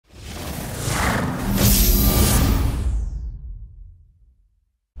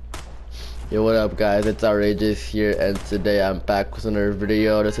Yo, what up guys, it's Outrageous here, and today I'm back with another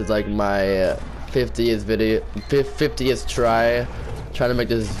video. This is like my 50th video, 50th try. Trying to make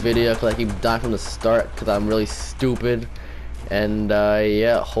this video because I keep dying from the start because I'm really stupid. And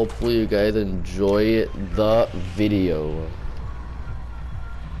yeah, hopefully you guys enjoy the video.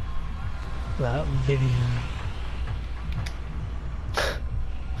 That video.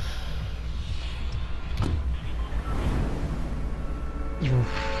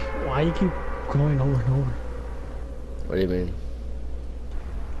 Why you keep going over and over? What do you mean?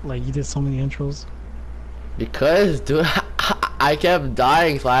 Like you did so many intros. Because, dude, I kept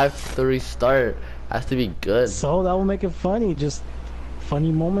dying, so I have to restart. Has to be good. So that will make it funny. Just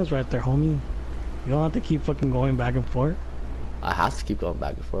funny moments right there, homie. You don't have to keep fucking going back and forth. I have to keep going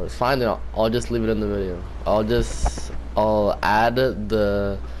back and forth. It's fine, then I'll just leave it in the video. I'll add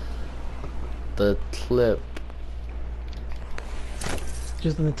the clip.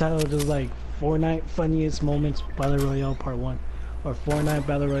 Just in the title, just like Fortnite funniest moments Battle Royale Part 1, or Fortnite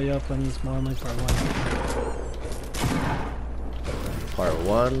Battle Royale funniest moments Part 1. Part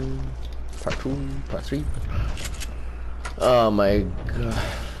 1, Part 2, Part 3. Oh my god.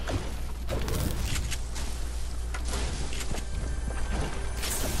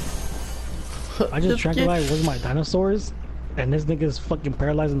 I just tranquilized was my dinosaurs, and this nigga's fucking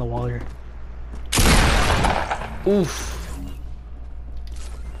paralyzed in the wall here. Oof.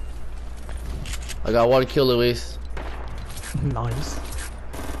 I got one kill, Luis. Nice.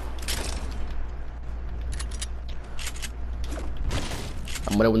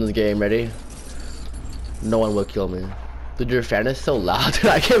 I'm gonna win this game, ready? No one will kill me. Dude, your fan is so loud, dude.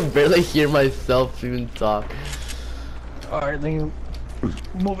 I can barely hear myself even talk. Alright, then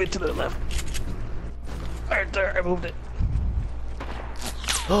move it to the left. Alright, there, I moved it.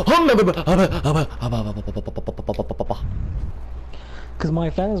 Cause my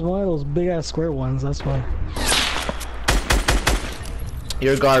fan is one of those big ass square ones, that's why.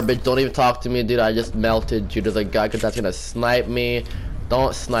 You're garbage, don't even talk to me, dude. I just melted you to the guy that's gonna snipe me.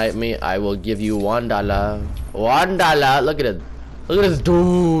 Don't snipe me, I will give you $1. $1, look at it. Look at this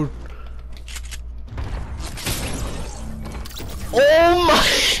dude. Oh my,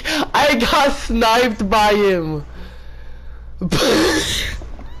 I got sniped by him.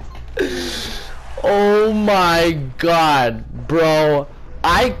 Oh my god, bro.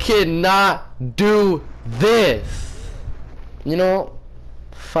 I cannot do this. You know,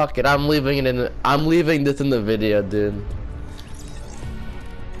 fuck it. I'm leaving this in the video, dude.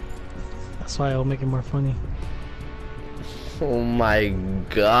 That's why I'll make it more funny. Oh my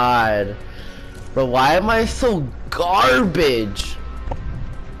god. Bro, why am I so garbage?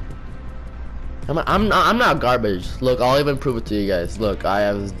 I'm not garbage. Look, I'll even prove it to you guys. Look, I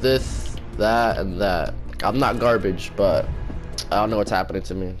have this, that, and that. I'm not garbage, but I don't know what's happening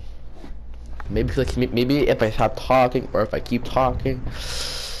to me. Maybe if I stop talking, or if I keep talking,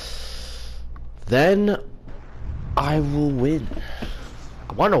 then I will win.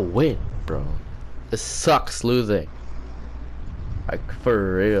 I want to win, bro. It sucks losing. Like,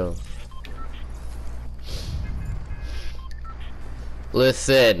 for real.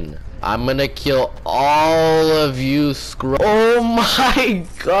 Listen, I'm gonna kill all of you Oh my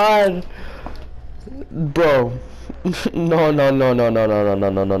god. Bro. No.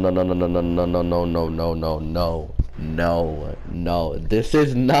 This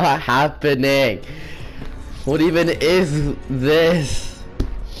is not happening. What even is this?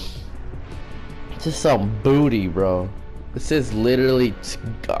 Just some booty, bro. This is literally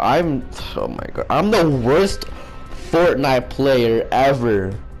oh my god. I'm the worst Fortnite player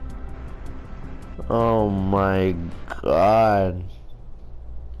ever. Oh my god.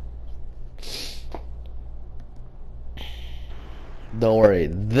 Don't worry.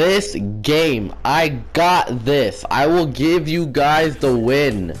 This game, I got this. I will give you guys the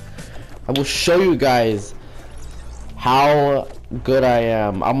win. I will show you guys how good I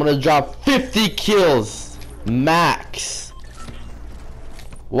am. I'm gonna drop 50 kills max.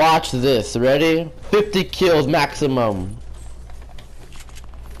 Watch this. Ready? 50 kills maximum.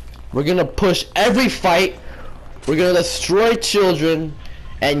 We're gonna push every fight. We're gonna destroy children.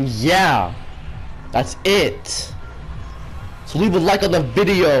 And yeah, that's it. So leave a like on the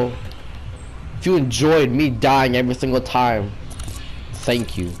video if you enjoyed me dying every single time.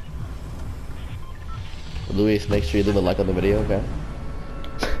 Thank you. Luis, make sure you leave a like on the video, okay?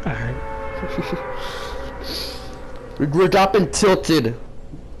 Alright. We're dropping Tilted.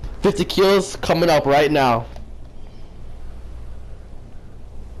 50 kills coming up right now.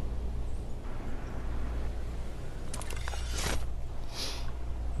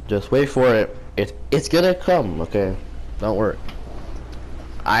 Just wait for it. It's gonna come, okay? Don't worry.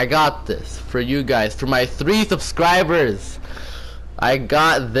 I got this for you guys, for my 3 subscribers. I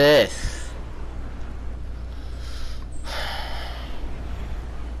got this.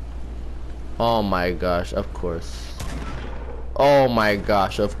 Oh my gosh, of course. Oh my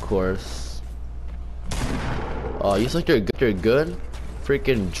gosh, of course. Oh, you think you're good?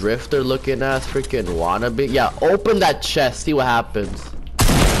 Freaking drifter looking ass, freaking wannabe. Yeah, open that chest, see what happens.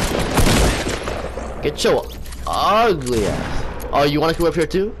 Get your ugly ass. Oh, you wanna come up here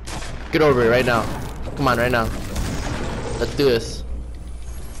too? Get over here right now. Come on, right now. Let's do this.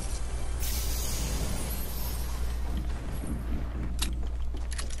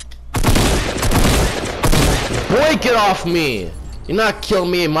 Boy, get off me! You're not killing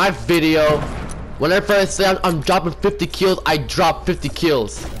me in my video. Whenever I say I'm dropping 50 kills, I drop 50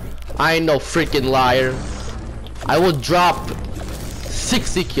 kills. I ain't no freaking liar. I will drop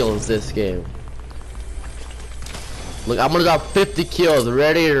 60 kills this game. Look, I'm gonna drop 50 kills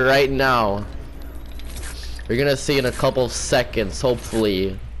ready right now. You're gonna see in a couple of seconds,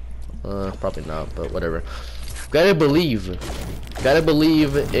 hopefully. Probably not, but whatever. Gotta believe in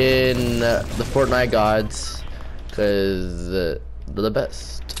the Fortnite gods, cause they're the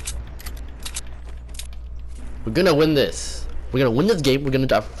best. We're gonna win this. We're gonna win this game. We're gonna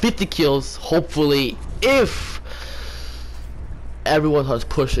drop 50 kills, hopefully, if everyone starts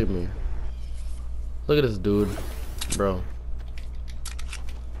pushing me. Look at this dude, bro.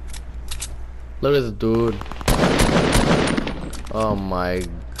 Look at this dude. Oh my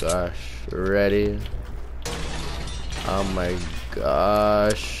gosh. Ready? Oh my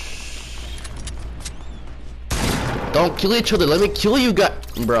gosh. Don't kill each other. Let me kill you guys.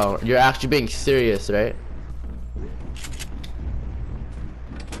 Bro, you're actually being serious, right?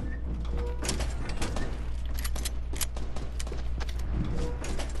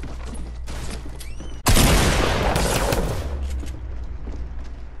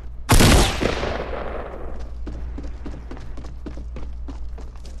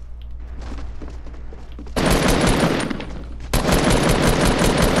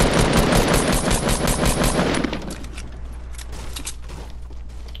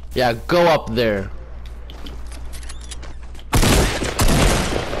 Yeah, go up there.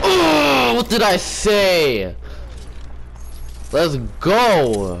 Oh, what did I say? Let's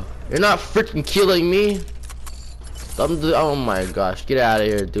go. You're not freaking killing me. Oh my gosh, get out of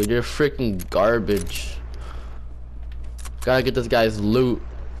here, dude. You're freaking garbage. Gotta get this guy's loot.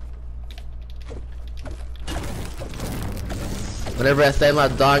 Whenever I say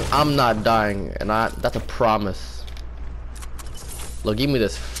I'm not dying, and that's a promise. Look, give me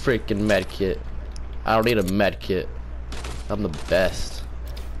this freaking med kit. I don't need a med kit. I'm the best.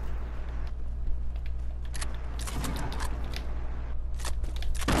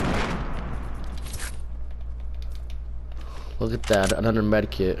 Look at that, another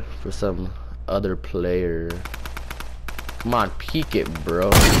med kit for some other player. Come on, peek it, bro.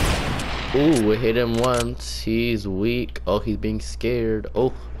 Ooh, we hit him once. He's weak. Oh, he's being scared.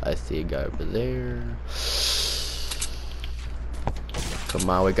 Oh, I see a guy over there. Come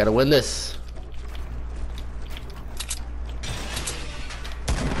on, we gotta win this.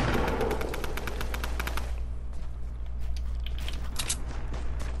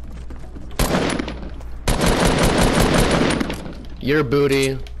 You're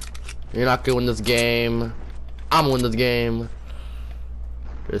booty. You're not gonna win this game. I'm gonna win this game.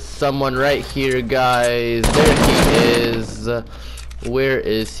 There's someone right here, guys. There he is. Where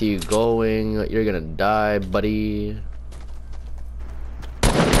is he going? You're gonna die, buddy.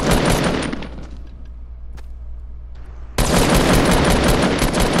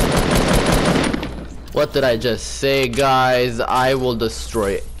 What did I just say, guys? I will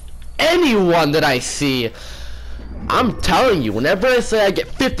destroy anyone that I see. I'm telling you, whenever I say I get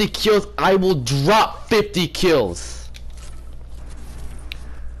 50 kills, I will drop 50 kills.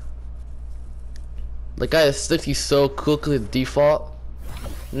 The guy is 60 so cool because it's default.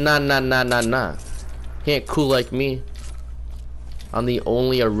 Nah. He ain't cool like me. I'm the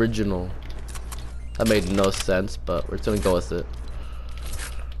only original. That made no sense, but we're just gonna go with it.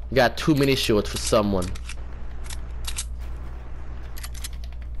 Got too many shields for someone.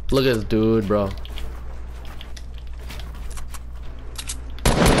 Look at this dude, bro.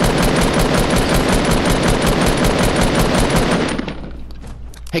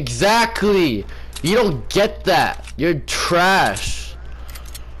 Exactly. You don't get that. You're trash.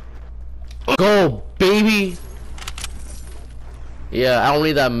 Go, baby. Yeah, I don't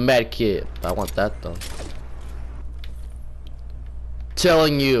need that med kit. I want that though.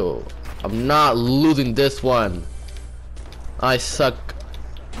 Telling you, I'm not losing this one. I suck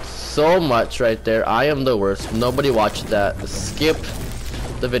so much right there. I am the worst. Nobody watched that. Skip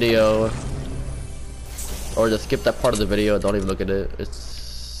the video, or just skip that part of the video. Don't even look at it.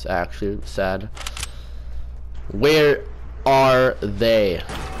 It's actually sad. Where are they?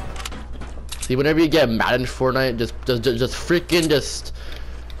 See, whenever you get mad in Fortnite, just freaking just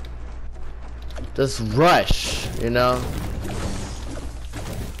rush, you know?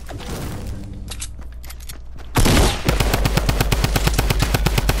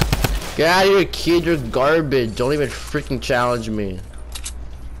 Get out of here, kid, you're garbage. Don't even freaking challenge me.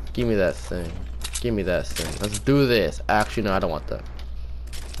 Give me that thing. Give me that thing. Let's do this. Actually, no, I don't want that.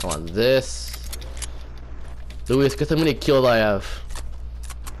 I want this. Luis, guess how many kills I have?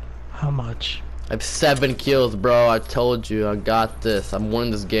 How much? I have 7 kills, bro. I told you, I got this. I'm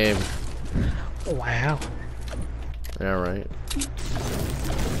winning this game. Wow. Yeah, right.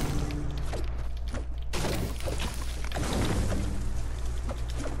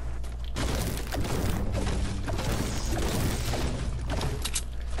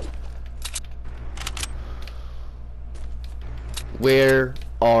 Where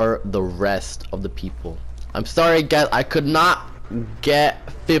are the rest of the people? I'm sorry, guys. I could not get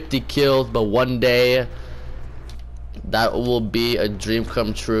 50 kills, but one day that will be a dream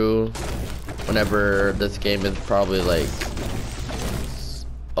come true. Whenever this game is probably like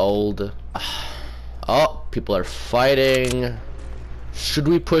old. Oh, people are fighting. Should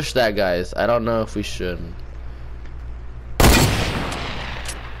we push that, guys? I don't know if we should.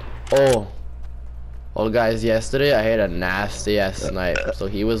 Oh. Well, guys, yesterday I hit a nasty ass snipe. So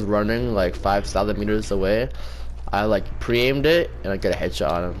he was running like 5,000 meters away. I like pre-aimed it and I got a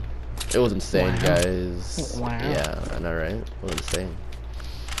headshot on him. It was insane, guys. Wow. Yeah, I know, right? It was insane.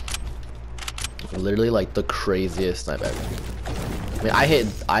 Literally like the craziest snipe ever. I mean,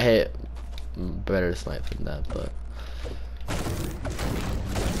 I hit better snipe than that, but.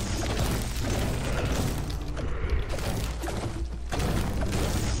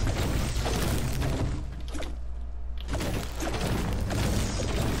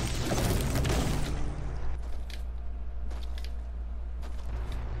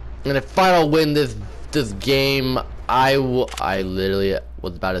 And if I don't win this game, I literally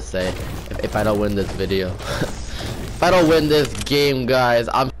was about to say, if I don't win this video, if I don't win this game, guys,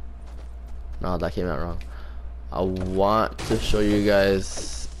 no, that came out wrong. I want to show you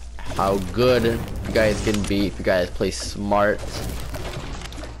guys how good you guys can be if you guys play smart,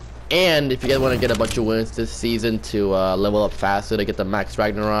 and if you guys want to get a bunch of wins this season to level up faster to get the max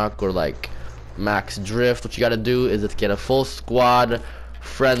Ragnarok or like max drift. What you gotta do is just get a full squad,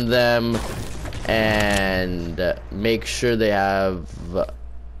 friend them, and make sure they have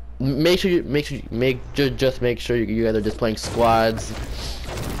just make sure you guys are just playing squads,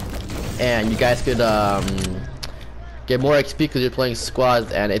 and you guys could get more XP because you're playing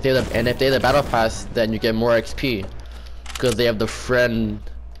squads. And if they have the battle pass, then you get more XP because they have the friend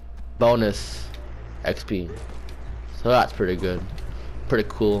bonus XP. So that's pretty good, pretty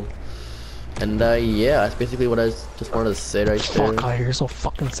cool. And yeah, that's basically what I just wanted to say right there. Fuck, you're so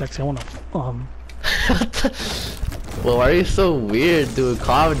fucking sexy. I wanna Well, why are you so weird, dude?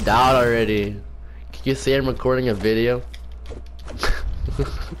 Calm down already. Can you see I'm recording a video?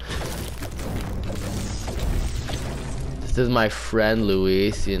 This is my friend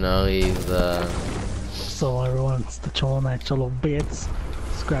Luis, you know, he's So everyone, it's the Cholo Night Cholo Bits.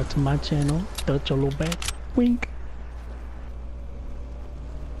 Subscribe to my channel, the Cholo Bits. Wink.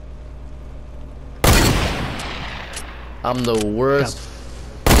 I'm the worst.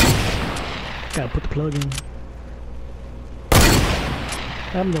 Gotta put the plug in.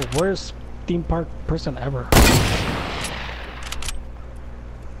 I'm the worst theme park person ever.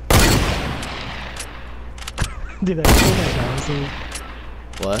 Dude, I killed my dinosaurs.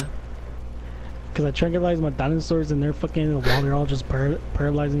 What? Cause I tranquilized my dinosaurs and they're fucking while they're all just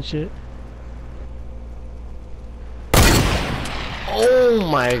paralyzing shit. Oh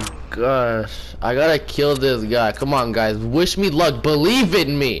my gosh. I gotta kill this guy. Come on, guys. Wish me luck. Believe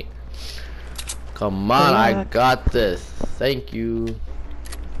in me. Come on, I got this. Thank you.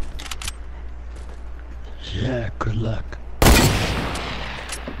 Yeah, good luck.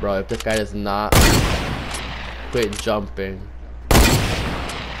 Bro, if this guy does not quit jumping.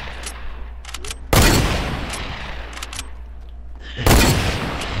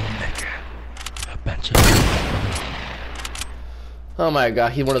 Oh my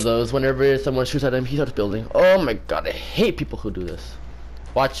god, he's one of those. Whenever someone shoots at him, he starts building. Oh my god, I hate people who do this.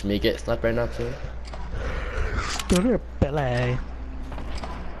 Watch me get sniped right now too.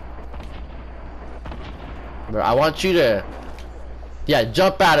 Bro, I want you to, yeah,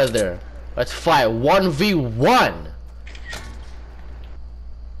 jump out of there. Let's fight 1v1.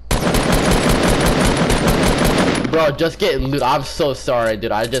 Bro, Bro, just get loot. I'm so sorry,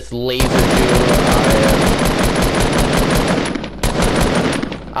 dude. I just lasered you.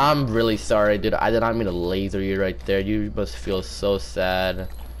 I'm really sorry, dude. I did not mean to laser you right there. You must feel so sad.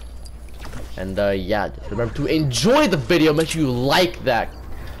 And yeah, just remember to enjoy the video. Make sure you like that.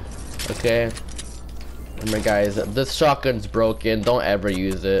 Okay. Remember, guys, this shotgun's broken. Don't ever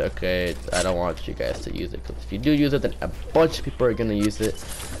use it. Okay. I don't want you guys to use it, because if you do use it, then a bunch of people are gonna use it.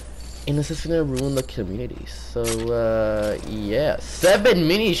 And this is gonna ruin the community. So yeah, 7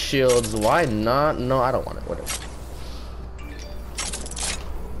 mini shields. Why not? No, I don't want it. Whatever.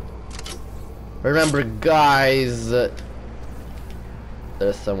 Remember, guys, there's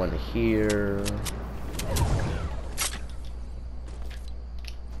someone here.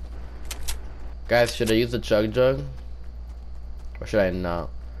 Guys, should I use the chug jug, or should I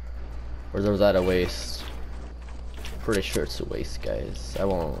not? Or was that a waste? Pretty sure it's a waste, guys. I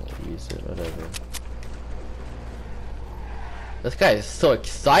won't use it, whatever. This guy is so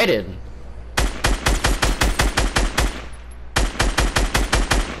excited.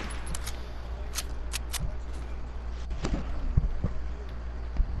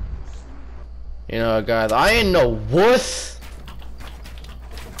 You know, guys, I ain't no wuss.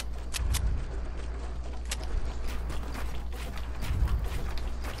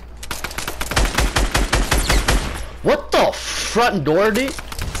 What the front door, dude?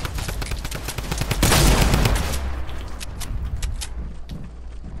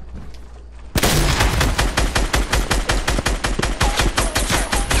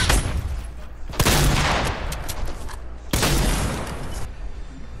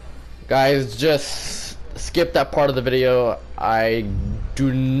 Guys, just skip that part of the video. I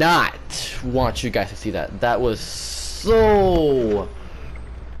do not want you guys to see that. That was so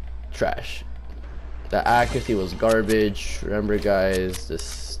trash. The accuracy was garbage. Remember, guys,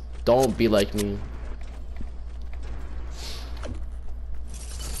 just don't be like me.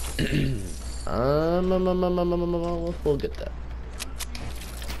 We'll get that.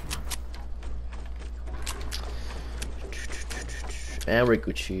 And we're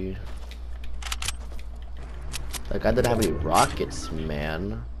Gucci. Like, I didn't have any rockets,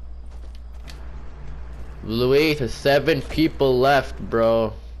 man. Louis, there's 7 people left,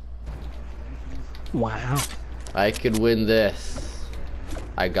 bro. Wow. I could win this.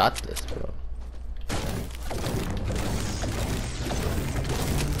 I got this, bro.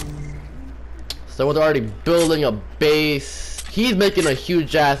 Someone's already building a base. He's making a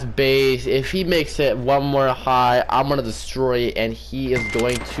huge ass base. If he makes it one more high, I'm gonna destroy it, and he is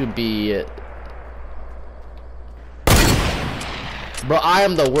going to be... Bro, I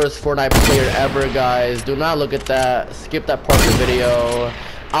am the worst Fortnite player ever, guys. Do not look at that. Skip that part of the video.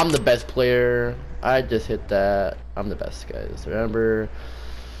 I'm the best player. I just hit that. I'm the best, guys. Remember?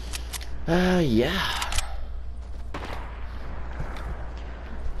 Yeah.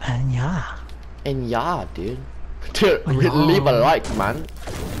 And yeah. And yeah, dude. Dude, leave a like, man.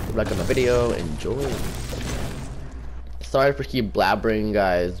 Leave a like on the video. Enjoy. Sorry for keep blabbering,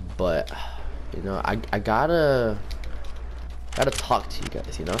 guys, but you know, I gotta talk to you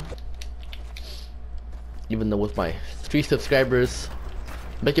guys, you know. Even though with my 3 subscribers,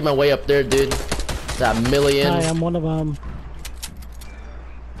 making my way up there, dude. That million. Hi, I'm one of them.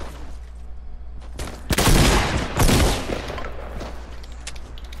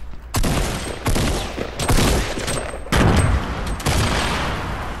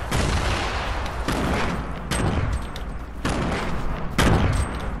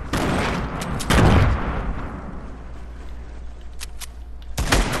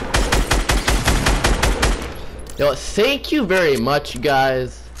 Yo, thank you very much,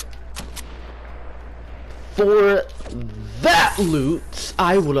 guys, for that loot.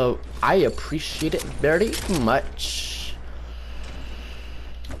 I appreciate it very much.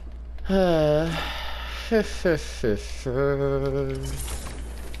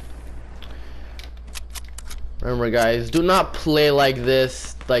 Remember, guys, do not play like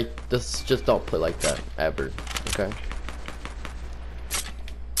this. Like this, just don't play like that ever. Okay.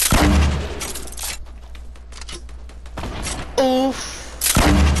 Oof.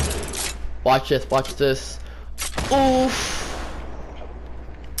 Watch this, watch this. Oof.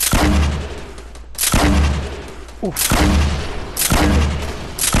 Oof.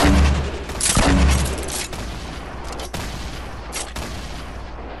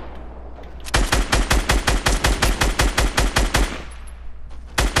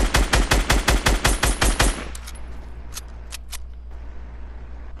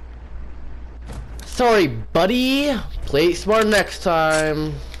 Sorry, buddy. Play smart next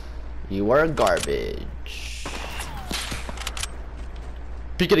time. You are garbage.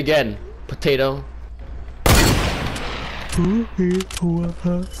 Pick it again, potato.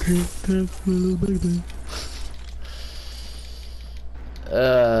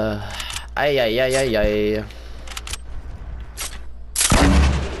 Ay, ay, ay, ay, ay.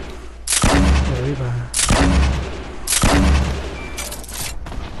 Arriba.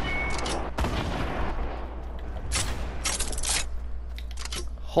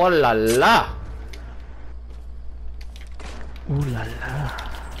 Oh la la. Ooh la la.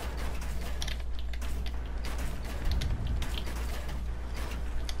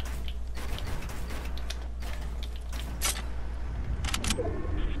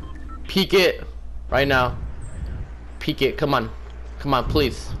 Peek it right now. Peek it. Come on. Come on,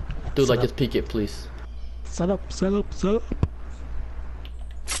 please. Dude, like, just peek it, please. Set up, set up, set up.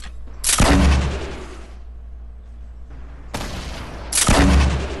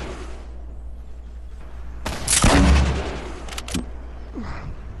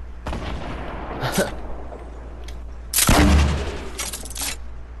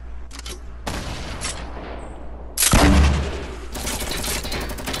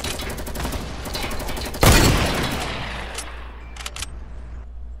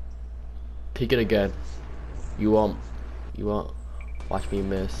 Peek it again. You won't watch me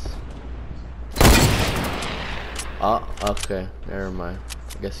miss. Oh, okay. Never mind.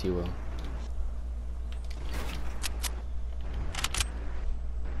 I guess you will.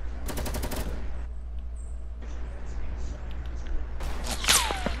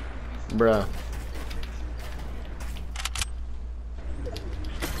 Bruh.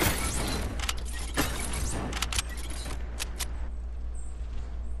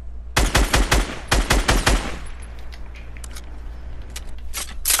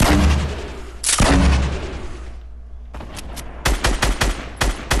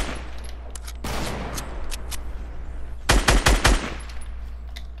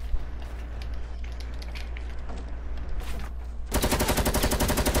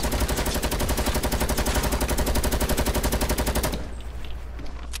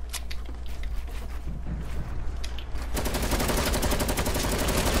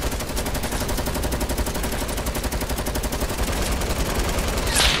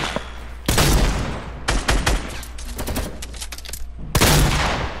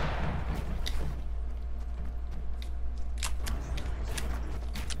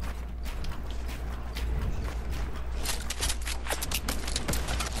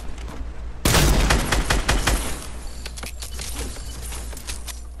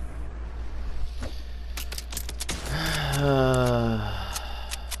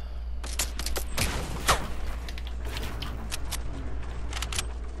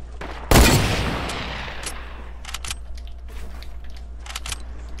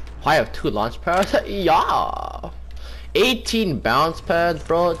 I have 2 launch pads? Yeah! 18 bounce pads,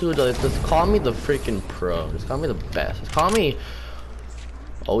 bro. Dude, just call me the freaking pro. Just call me the best. Just call me...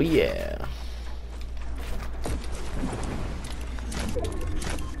 Oh yeah.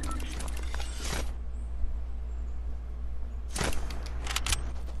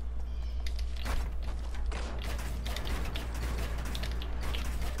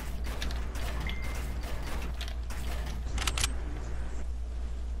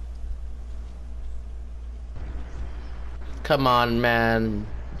 Come on, man.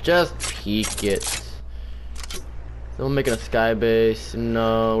 Just peek it. Don't make it a sky base.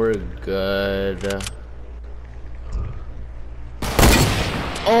 No, we're good.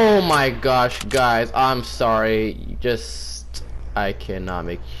 Oh my gosh, guys. I'm sorry. I cannot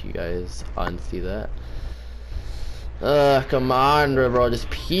make you guys unsee that. Come on, bro. Just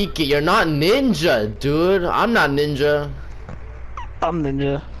peek it. You're not ninja, dude. I'm not ninja. I'm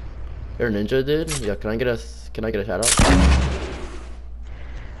ninja. You're a ninja, dude? Yeah, can I get a shout out?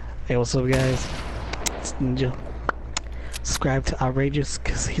 Hey, what's up, guys? It's Ninja. Subscribe to Outrageous,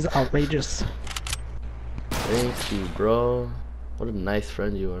 cause he's outrageous. Thank you, bro. What a nice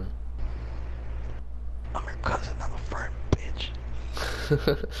friend you are. I'm your cousin, I'm a friend,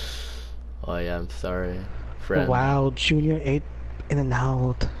 bitch. Oh yeah, I'm sorry, friend. Wow, Junior 8 in and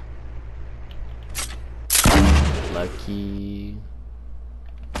out. Lucky.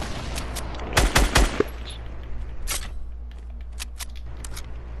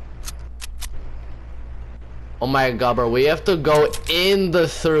 Oh my god, bro, we have to go in the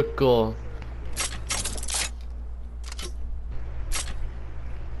circle.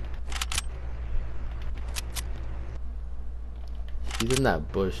 He's in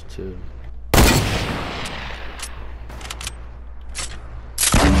that bush too.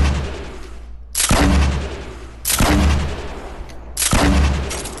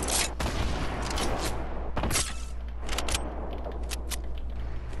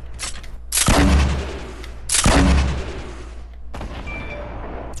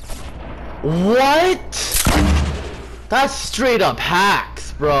 What? That's straight up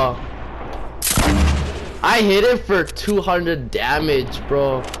hacks, bro. I hit it for 200 damage,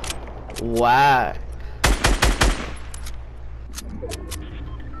 bro. Wow.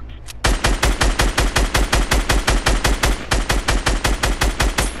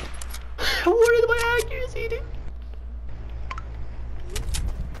 What is my accuracy, dude?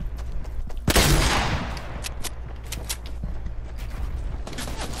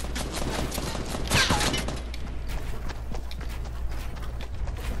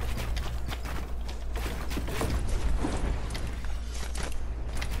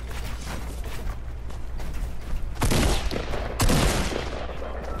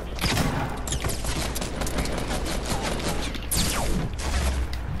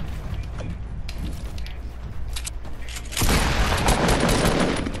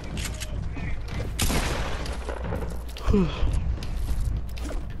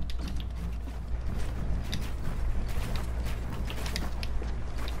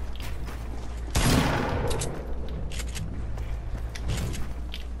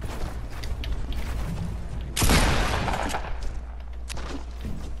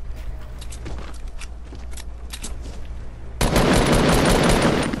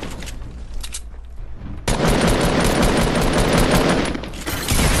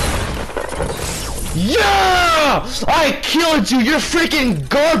 Yeah! I killed you! You're freaking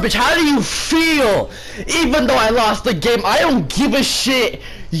garbage! How do you feel? Even though I lost the game, I don't give a shit!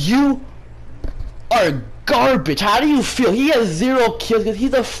 You are garbage! How do you feel? He has 0 kills because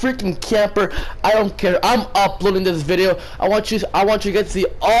he's a freaking camper. I don't care. I'm uploading this video. I want you guys to see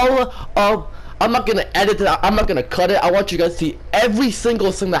all of... I'm not gonna edit it. I'm not gonna cut it. I want you guys to see every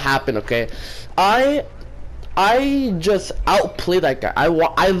single thing that happened, okay? I just outplayed that guy. I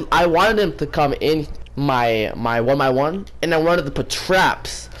wanted him to come in my 1v1, and I wanted to put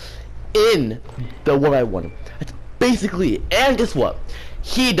traps in the 1v1. That's basically it. And guess what?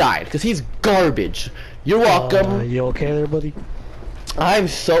 He died because he's garbage. You're welcome. You okay there, buddy? I'm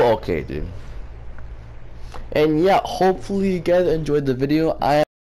so okay, dude. And yeah, hopefully you guys enjoyed the video.